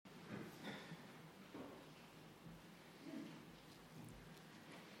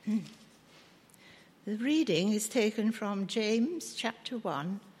The reading is taken from James chapter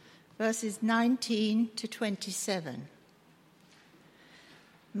 1, verses 19 to 27.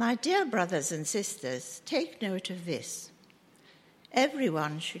 My dear brothers and sisters, take note of this.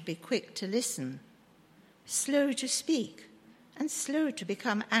 Everyone should be quick to listen, slow to speak, and slow to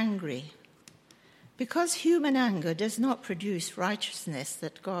become angry, because human anger does not produce righteousness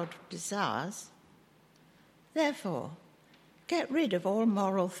that God desires. Therefore, get rid of all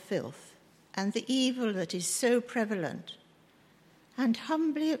moral filth and the evil that is so prevalent, and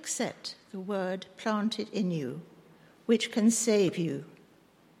humbly accept the word planted in you, which can save you.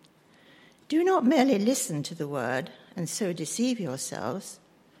 Do not merely listen to the word and so deceive yourselves.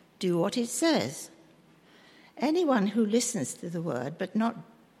 Do what it says. Anyone who listens to the word but not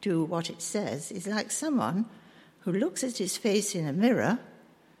do what it says is like someone who looks at his face in a mirror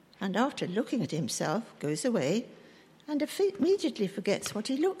and after looking at himself goes away and immediately forgets what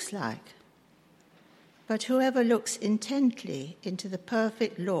he looks like. But whoever looks intently into the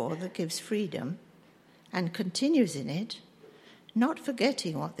perfect law that gives freedom and continues in it, not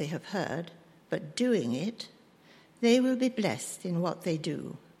forgetting what they have heard, but doing it, they will be blessed in what they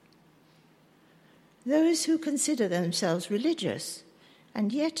do. Those who consider themselves religious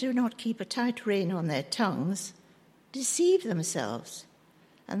and yet do not keep a tight rein on their tongues deceive themselves,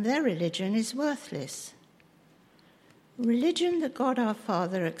 and their religion is worthless. Religion that God our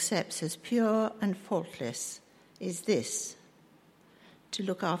Father accepts as pure and faultless is this: to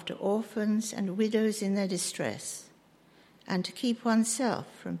look after orphans and widows in their distress, and to keep oneself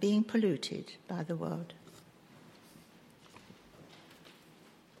from being polluted by the world.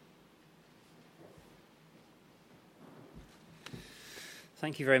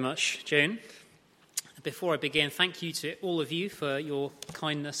 Thank you very much, Joan. Before I begin, thank you to all of you for your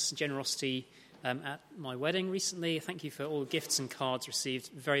kindness and generosity at my wedding recently. Thank you for all the gifts and cards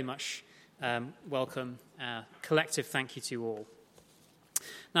received. Very much welcome. Collective thank you to all.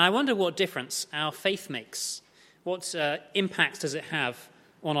 Now, I wonder what difference our faith makes. What impact does it have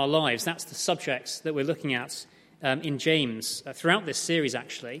on our lives? That's the subject that we're looking at in James throughout this series,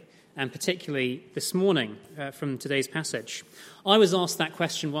 actually, and particularly this morning from today's passage. I was asked that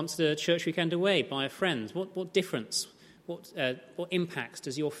question once the church weekend away by a friend. What difference, what impact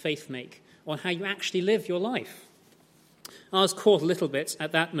does your faith make on how you actually live your life? I was caught a little bit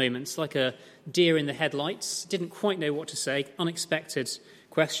at that moment, like a deer in the headlights. Didn't quite know what to say. Unexpected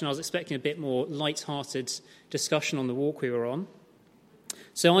question. I was expecting a bit more light-hearted discussion on the walk we were on.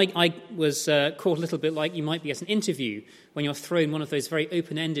 So I was caught a little bit like you might be at an interview when you're thrown one of those very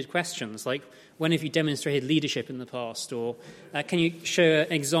open-ended questions, like, when have you demonstrated leadership in the past? Or can you show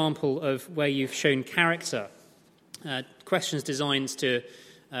an example of where you've shown character? Questions designed to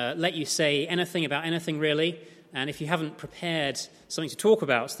let you say anything about anything, really. And if you haven't prepared something to talk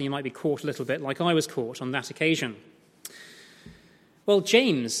about, then you might be caught a little bit like I was caught on that occasion. Well,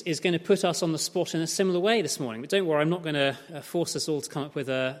 James is going to put us on the spot in a similar way this morning. But don't worry, I'm not going to force us all to come up with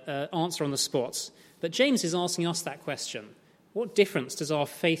an answer on the spot. But James is asking us that question. What difference does our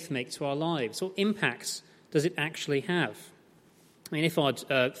faith make to our lives? What impact does it actually have? I mean, if I'd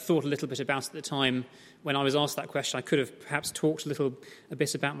thought a little bit about it at the time when I was asked that question, I could have perhaps talked a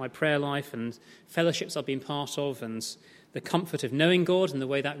bit about my prayer life and fellowships I've been part of and the comfort of knowing God and the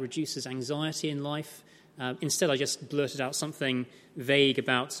way that reduces anxiety in life. Instead, I just blurted out something vague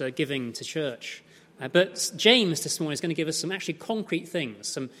about giving to church. But James this morning is going to give us some actually concrete things,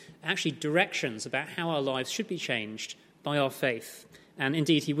 some actually directions about how our lives should be changed by our faith. And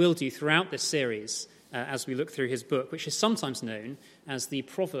indeed, he will do throughout this series as we look through his book, which is sometimes known as the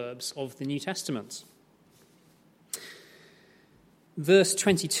Proverbs of the New Testament. Verse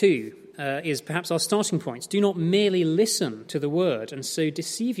 22 is perhaps our starting point. Do not merely listen to the word and so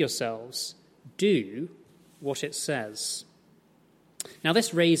deceive yourselves. Do what it says. Now,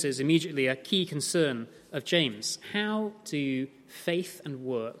 this raises immediately a key concern of James. How do faith and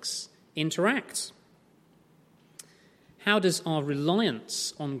works interact? How does our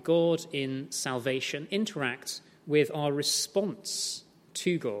reliance on God in salvation interact with our response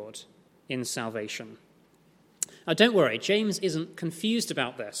to God in salvation? Now, don't worry, James isn't confused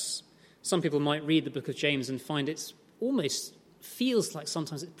about this. Some people might read the book of James and find it almost feels like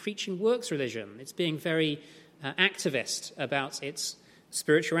sometimes it's preaching works religion. It's being very activist about its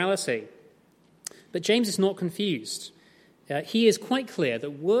spirituality. But James is not confused. He is quite clear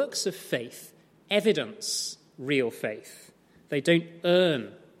that works of faith evidence real faith. They don't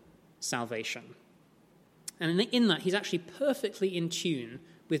earn salvation. And in that, he's actually perfectly in tune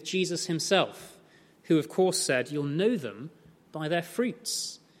with Jesus himself, who, of course, said, you'll know them by their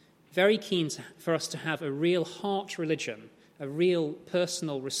fruits. Very keen for us to have a real heart religion, a real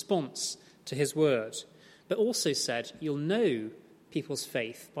personal response to his word, but also said you'll know people's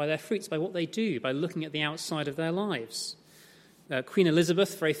faith by their fruits, by what they do, by looking at the outside of their lives. Queen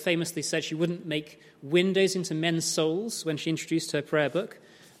Elizabeth very famously said she wouldn't make windows into men's souls when she introduced her prayer book,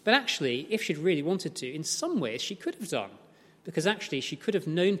 but actually, if she'd really wanted to, in some ways she could have done, because actually she could have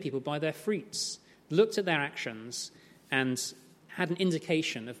known people by their fruits, looked at their actions, and had an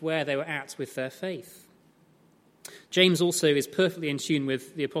indication of where they were at with their faith. James also is perfectly in tune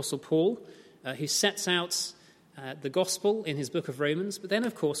with the Apostle Paul, who sets out the gospel in his book of Romans, but then,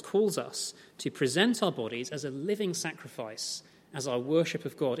 of course, calls us to present our bodies as a living sacrifice, as our worship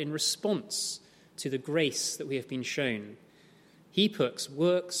of God in response to the grace that we have been shown. He puts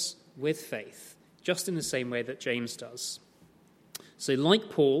works with faith, just in the same way that James does. So like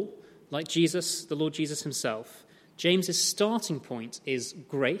Paul, like Jesus, the Lord Jesus himself, James's starting point is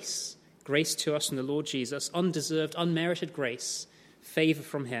grace to us from the Lord Jesus, undeserved, unmerited grace, favour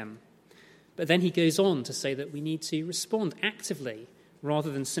from him. But then he goes on to say that we need to respond actively rather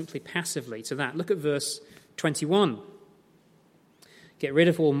than simply passively to that. Look at verse 21. Get rid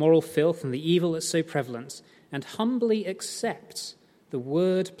of all moral filth and the evil that's so prevalent, and humbly accept the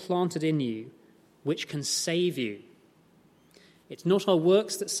word planted in you, which can save you. It's not our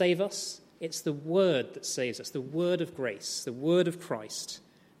works that save us, it's the word that saves us, the word of grace, the word of Christ,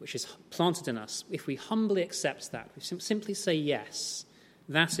 which is planted in us. If we humbly accept that, we simply say yes,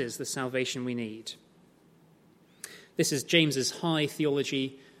 that is the salvation we need. This is James's high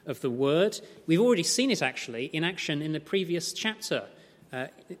theology of the word. We've already seen it actually in action in the previous chapter,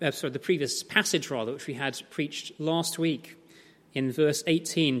 the previous passage which we had preached last week. In verse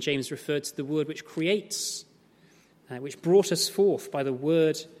 18, James referred to the word which creates, which brought us forth by the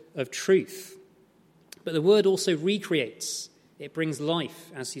word of truth. But the word also recreates. It brings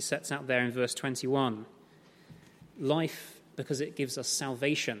life, as he sets out there in verse 21. Life because it gives us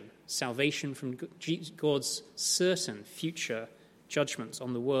salvation from God's certain future judgments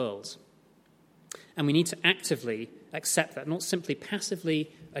on the world. And we need to actively accept that, not simply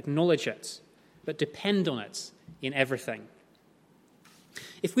passively acknowledge it, but depend on it in everything.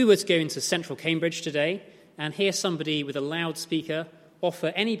 If we were to go into central Cambridge today and hear somebody with a loudspeaker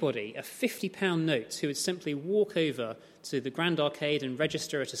offer anybody a £50 note who would simply walk over to the Grand Arcade and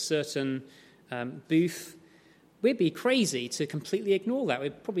register at a certain booth, we'd be crazy to completely ignore that.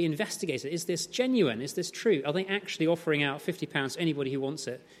 We'd probably investigate it. Is this genuine? Is this true? Are they actually offering out £50 to anybody who wants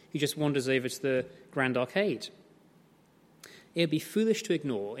it, who just wanders over to the Grand Arcade? It would be foolish to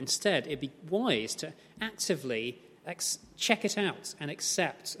ignore. Instead, it would be wise to actively check it out and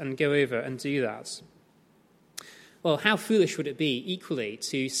accept and go over and do that. Well, how foolish would it be, equally,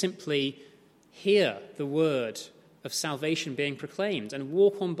 to simply hear the word of salvation being proclaimed and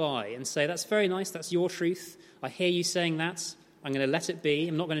walk on by and say, that's very nice, that's your truth, I hear you saying that, I'm going to let it be,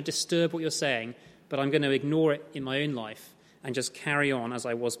 I'm not going to disturb what you're saying, but I'm going to ignore it in my own life and just carry on as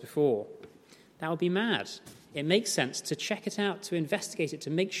I was before. That would be mad. It makes sense to check it out, to investigate it,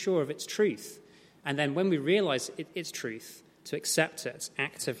 to make sure of its truth, and then when we realize its truth, to accept it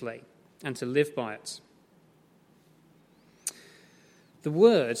actively and to live by it. The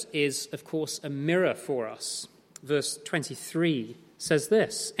word is, of course, a mirror for us. Verse 23 says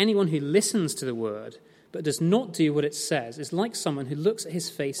this: anyone who listens to the word but does not do what it says is like someone who looks at his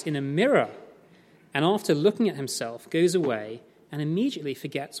face in a mirror and after looking at himself goes away and immediately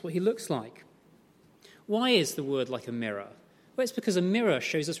forgets what he looks like. Why is the word like a mirror? Well, it's because a mirror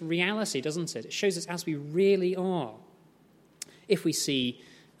shows us reality, doesn't it? It shows us as we really are. If we see,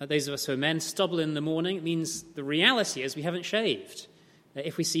 those of us who are men, stubble in the morning, it means the reality is we haven't shaved.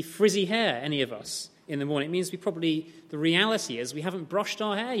 If we see frizzy hair, any of us, in the morning, it means the reality is we haven't brushed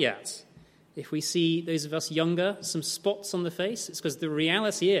our hair yet. If we see, those of us younger, some spots on the face, it's because the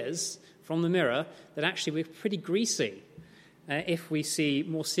reality is, from the mirror, that actually we're pretty greasy. If we see,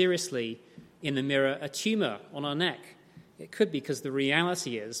 more seriously, in the mirror, a tumour on our neck, it could be because the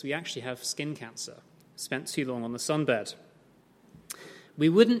reality is we actually have skin cancer, spent too long on the sunbed. We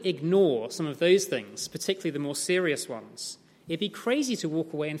wouldn't ignore some of those things, particularly the more serious ones. It'd be crazy to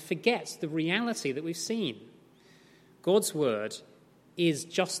walk away and forget the reality that we've seen. God's word is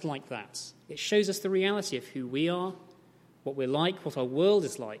just like that. It shows us the reality of who we are, what we're like, what our world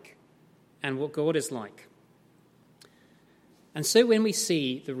is like, and what God is like. And so when we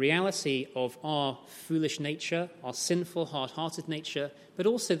see the reality of our foolish nature, our sinful, hard-hearted nature, but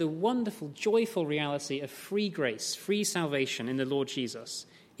also the wonderful, joyful reality of free grace, free salvation in the Lord Jesus,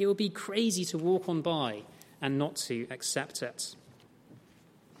 it would be crazy to walk on by and not to accept it.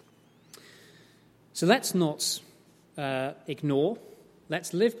 So let's not ignore,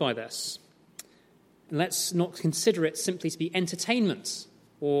 let's live by this. And let's not consider it simply to be entertainment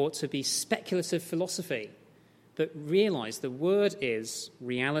or to be speculative philosophy, but realize the word is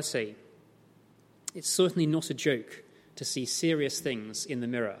reality. It's certainly not a joke to see serious things in the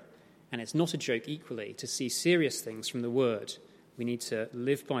mirror, and it's not a joke equally to see serious things from the word. We need to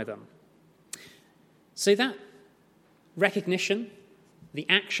live by them. So that recognition, the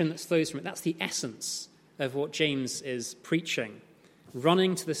action that flows from it, that's the essence of what James is preaching,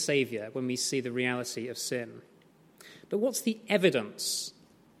 running to the Saviour when we see the reality of sin. But what's the evidence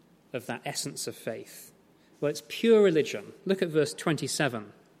of that essence of faith? Well, it's pure religion. Look at verse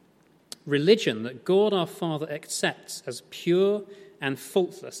 27. Religion that God our Father accepts as pure and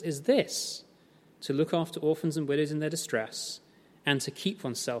faultless is this: to look after orphans and widows in their distress and to keep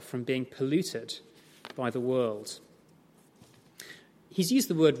oneself from being polluted by the world. He's used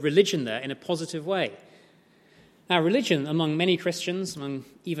the word religion there in a positive way. Now, religion among many Christians, among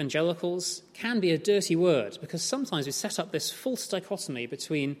evangelicals, can be a dirty word because sometimes we set up this false dichotomy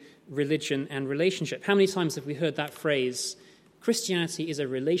between religion and relationship. How many times have we heard that phrase, Christianity is a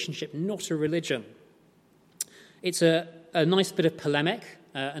relationship, not a religion? It's a nice bit of polemic,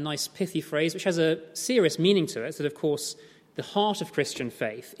 a nice pithy phrase, which has a serious meaning to it, that, of course, the heart of Christian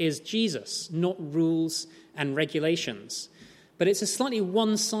faith is Jesus, not rules and regulations. But it's a slightly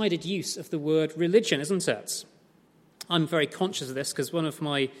one-sided use of the word religion, isn't it? I'm very conscious of this because one of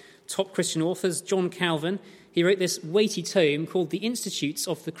my top Christian authors, John Calvin, he wrote this weighty tome called The Institutes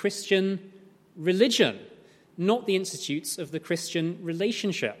of the Christian Religion, not the Institutes of the Christian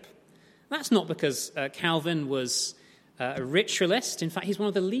Relationship. That's not because Calvin was a ritualist. In fact, he's one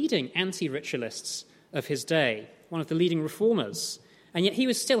of the leading anti-ritualists of his day, one of the leading reformers. And yet he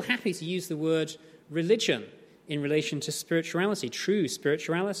was still happy to use the word religion in relation to spirituality, true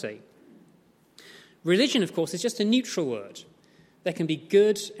spirituality. Religion, of course, is just a neutral word. There can be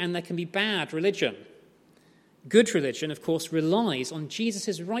good and there can be bad religion. Good religion, of course, relies on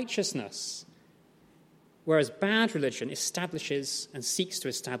Jesus' righteousness, whereas bad religion establishes and seeks to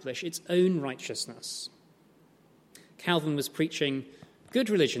establish its own righteousness. Calvin was preaching good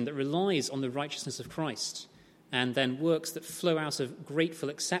religion that relies on the righteousness of Christ and then works that flow out of grateful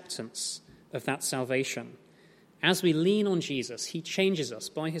acceptance of that salvation. As we lean on Jesus, he changes us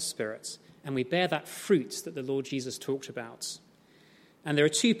by his Spirit, and we bear that fruit that the Lord Jesus talked about. And there are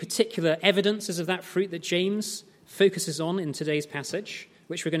two particular evidences of that fruit that James focuses on in today's passage,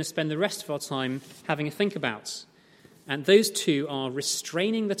 which we're going to spend the rest of our time having a think about. And those two are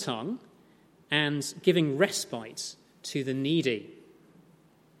restraining the tongue and giving respite to the needy.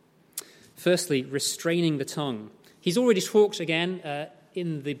 Firstly, restraining the tongue. He's already talked again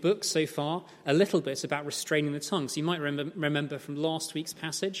in the book so far a little bit about restraining the tongue. So you might remember from last week's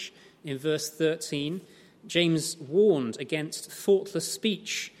passage in verse 13, James warned against thoughtless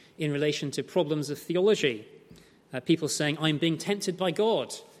speech in relation to problems of theology. People saying, I'm being tempted by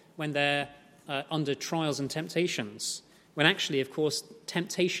God when they're under trials and temptations. When actually, of course,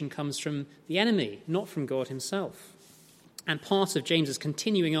 temptation comes from the enemy, not from God himself. And part of James's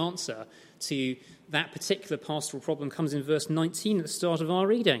continuing answer to that particular pastoral problem comes in verse 19 at the start of our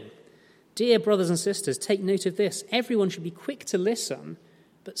reading. Dear brothers and sisters, take note of this. Everyone should be quick to listen,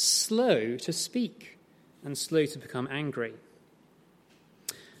 but slow to speak and slow to become angry.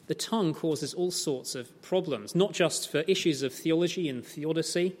 The tongue causes all sorts of problems, not just for issues of theology and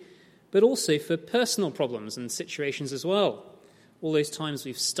theodicy, but also for personal problems and situations as well. All those times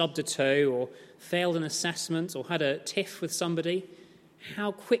we've stubbed a toe or failed an assessment or had a tiff with somebody,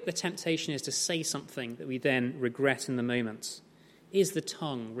 how quick the temptation is to say something that we then regret in the moment. Is the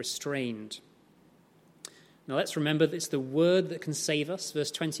tongue restrained? Now let's remember that it's the word that can save us.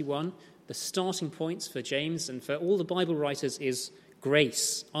 Verse 21, the starting points for James and for all the Bible writers is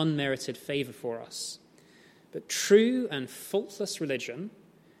grace, unmerited favour for us. But true and faultless religion,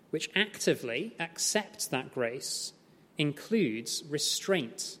 which actively accepts that grace, includes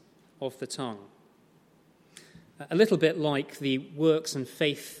restraint of the tongue. A little bit like the works and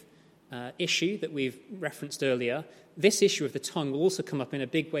faith issue that we've referenced earlier, this issue of the tongue will also come up in a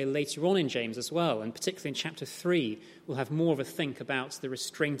big way later on in James as well, and particularly in chapter 3, we'll have more of a think about the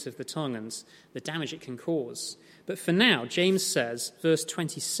restraint of the tongue and the damage it can cause. But for now, James says, verse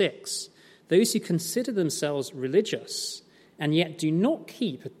 26, those who consider themselves religious and yet do not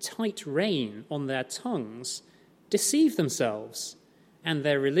keep a tight rein on their tongues deceive themselves, and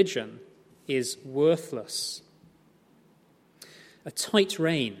their religion is worthless. A tight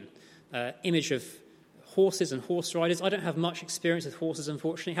rein, image of horses and horse riders. I don't have much experience with horses,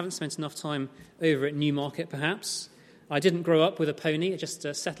 unfortunately. I haven't spent enough time over at Newmarket, perhaps. I didn't grow up with a pony. I just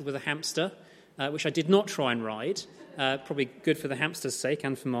settled with a hamster, which I did not try and ride. Probably good for the hamster's sake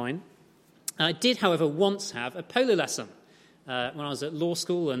and for mine. I did, however, once have a polo lesson when I was at law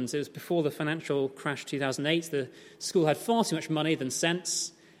school, and it was before the financial crash 2008. The school had far too much money than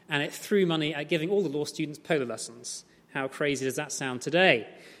sense, and it threw money at giving all the law students polo lessons. How crazy does that sound today?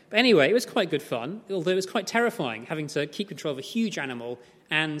 But anyway, it was quite good fun, although it was quite terrifying, having to keep control of a huge animal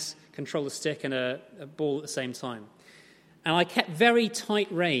and control a stick and a ball at the same time. And I kept very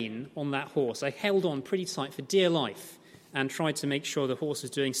tight rein on that horse. I held on pretty tight for dear life and tried to make sure the horse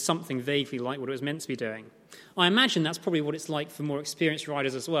was doing something vaguely like what it was meant to be doing. I imagine that's probably what it's like for more experienced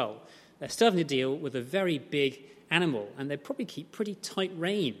riders as well. They're starting to deal with a very big animal, and they probably keep pretty tight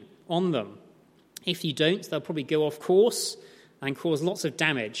rein on them. If you don't, they'll probably go off course and cause lots of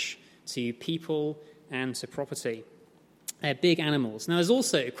damage to people and to property. They're big animals. Now, there's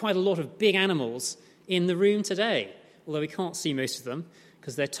also quite a lot of big animals in the room today, although we can't see most of them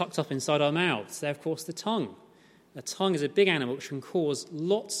because they're tucked up inside our mouths. They're, of course, the tongue. The tongue is a big animal which can cause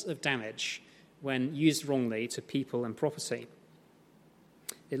lots of damage when used wrongly to people and property.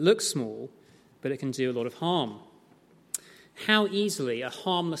 It looks small, but it can do a lot of harm. How easily a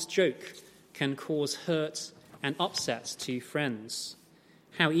harmless joke can cause hurt and upset to friends.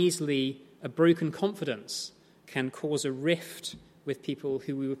 How easily a broken confidence can cause a rift with people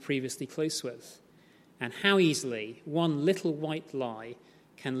who we were previously close with. And how easily one little white lie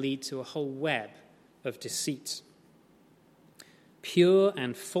can lead to a whole web of deceit. Pure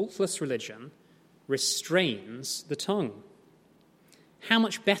and faultless religion restrains the tongue. How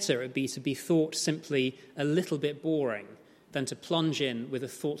much better it would be to be thought simply a little bit boring than to plunge in with a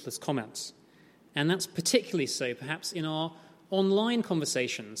thoughtless comment. And that's particularly so, perhaps, in our online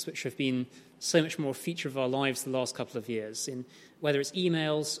conversations, which have been so much more a feature of our lives the last couple of years, in whether it's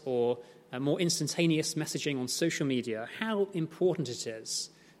emails or more instantaneous messaging on social media, how important it is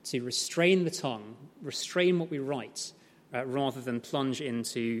to restrain the tongue, restrain what we write, rather than plunge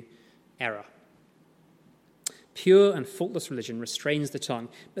into error. Pure and faultless religion restrains the tongue.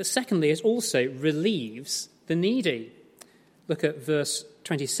 But secondly, it also relieves the needy. Look at verse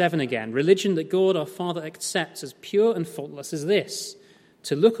 27 again. Religion that God our Father accepts as pure and faultless is this,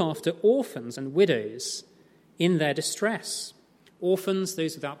 to look after orphans and widows in their distress. Orphans,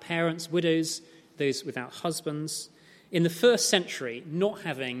 those without parents, widows, those without husbands. In the first century, not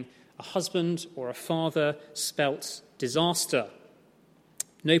having a husband or a father spelt disaster.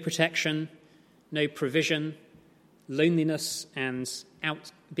 No protection, no provision, loneliness, and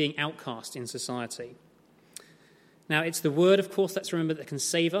being outcast in society. Now, it's the word, of course, let's remember, that can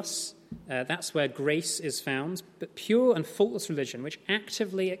save us. That's where grace is found. But pure and faultless religion, which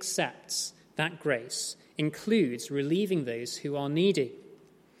actively accepts that grace, includes relieving those who are needy,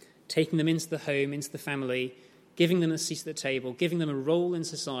 taking them into the home, into the family, giving them a seat at the table, giving them a role in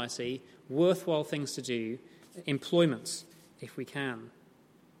society, worthwhile things to do, employment, if we can.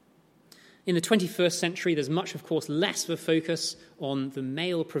 In the 21st century, there's much, of course, less of a focus on the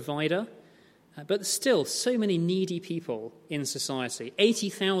male provider, but still so many needy people in society.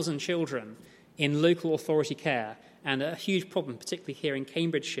 80,000 children in local authority care, and a huge problem, particularly here in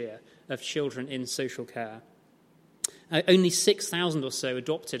Cambridgeshire, of children in social care. Only 6,000 or so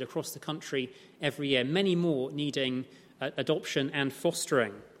adopted across the country every year, many more needing adoption and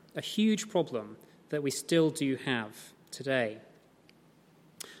fostering. A huge problem that we still do have today.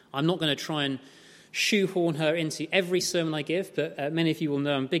 I'm not going to try and shoehorn her into every sermon I give, but many of you will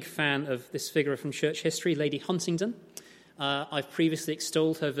know I'm a big fan of this figure from church history, Lady Huntingdon. I've previously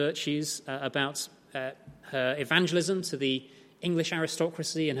extolled her virtues about her evangelism to the English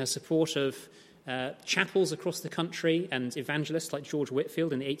aristocracy and her support of chapels across the country and evangelists like George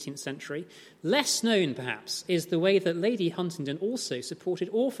Whitefield in the 18th century. Less known, perhaps, is the way that Lady Huntingdon also supported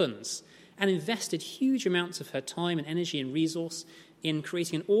orphans and invested huge amounts of her time and energy and resource in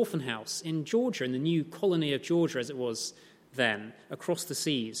creating an orphan house in Georgia, in the new colony of Georgia as it was then, across the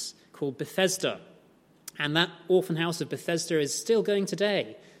seas, called Bethesda. And that orphan house of Bethesda is still going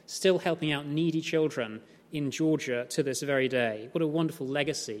today, still helping out needy children in Georgia to this very day. What a wonderful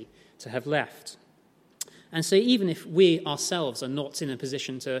legacy to have left. And so even if we ourselves are not in a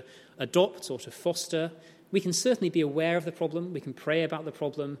position to adopt or to foster, we can certainly be aware of the problem, we can pray about the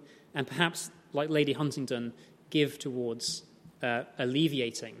problem, and perhaps, like Lady Huntingdon, give towards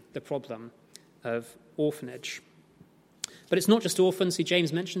alleviating the problem of orphanage. But it's not just orphans who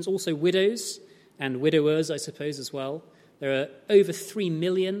James mentions, also widows and widowers, I suppose, as well. There are over 3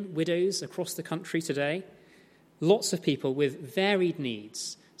 million widows across the country today. Lots of people with varied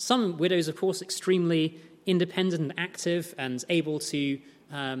needs. Some widows, of course, extremely independent and active and able to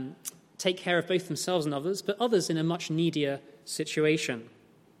take care of both themselves and others, but others in a much needier situation.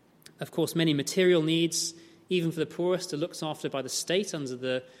 Of course, many material needs, even for the poorest, are looked after by the state under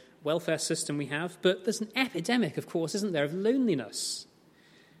the welfare system we have, but there's an epidemic, of course, isn't there, of loneliness.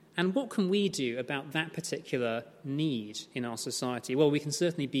 And what can we do about that particular need in our society? Well, we can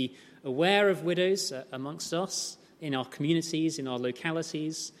certainly be aware of widows amongst us, in our communities, in our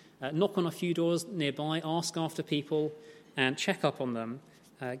localities, knock on a few doors nearby, ask after people, and check up on them,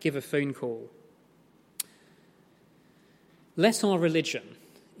 give a phone call. Let our religion,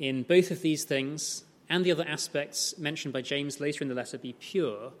 in both of these things and the other aspects mentioned by James later in the letter, be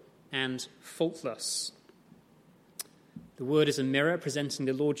pure and faultless. The word is a mirror presenting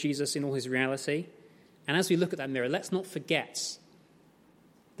the Lord Jesus in all his reality. And as we look at that mirror, let's not forget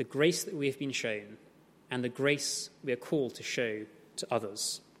the grace that we have been shown and the grace we are called to show to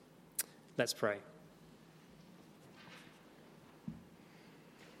others. Let's pray.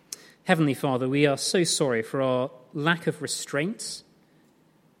 Heavenly Father, we are so sorry for our lack of restraint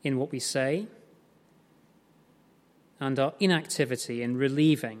in what we say and our inactivity in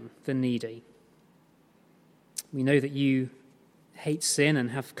relieving the needy. We know that you hate sin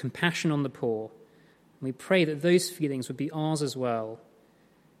and have compassion on the poor. And we pray that those feelings would be ours as well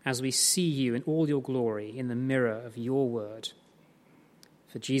as we see you in all your glory in the mirror of your word.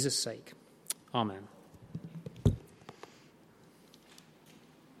 For Jesus' sake, amen.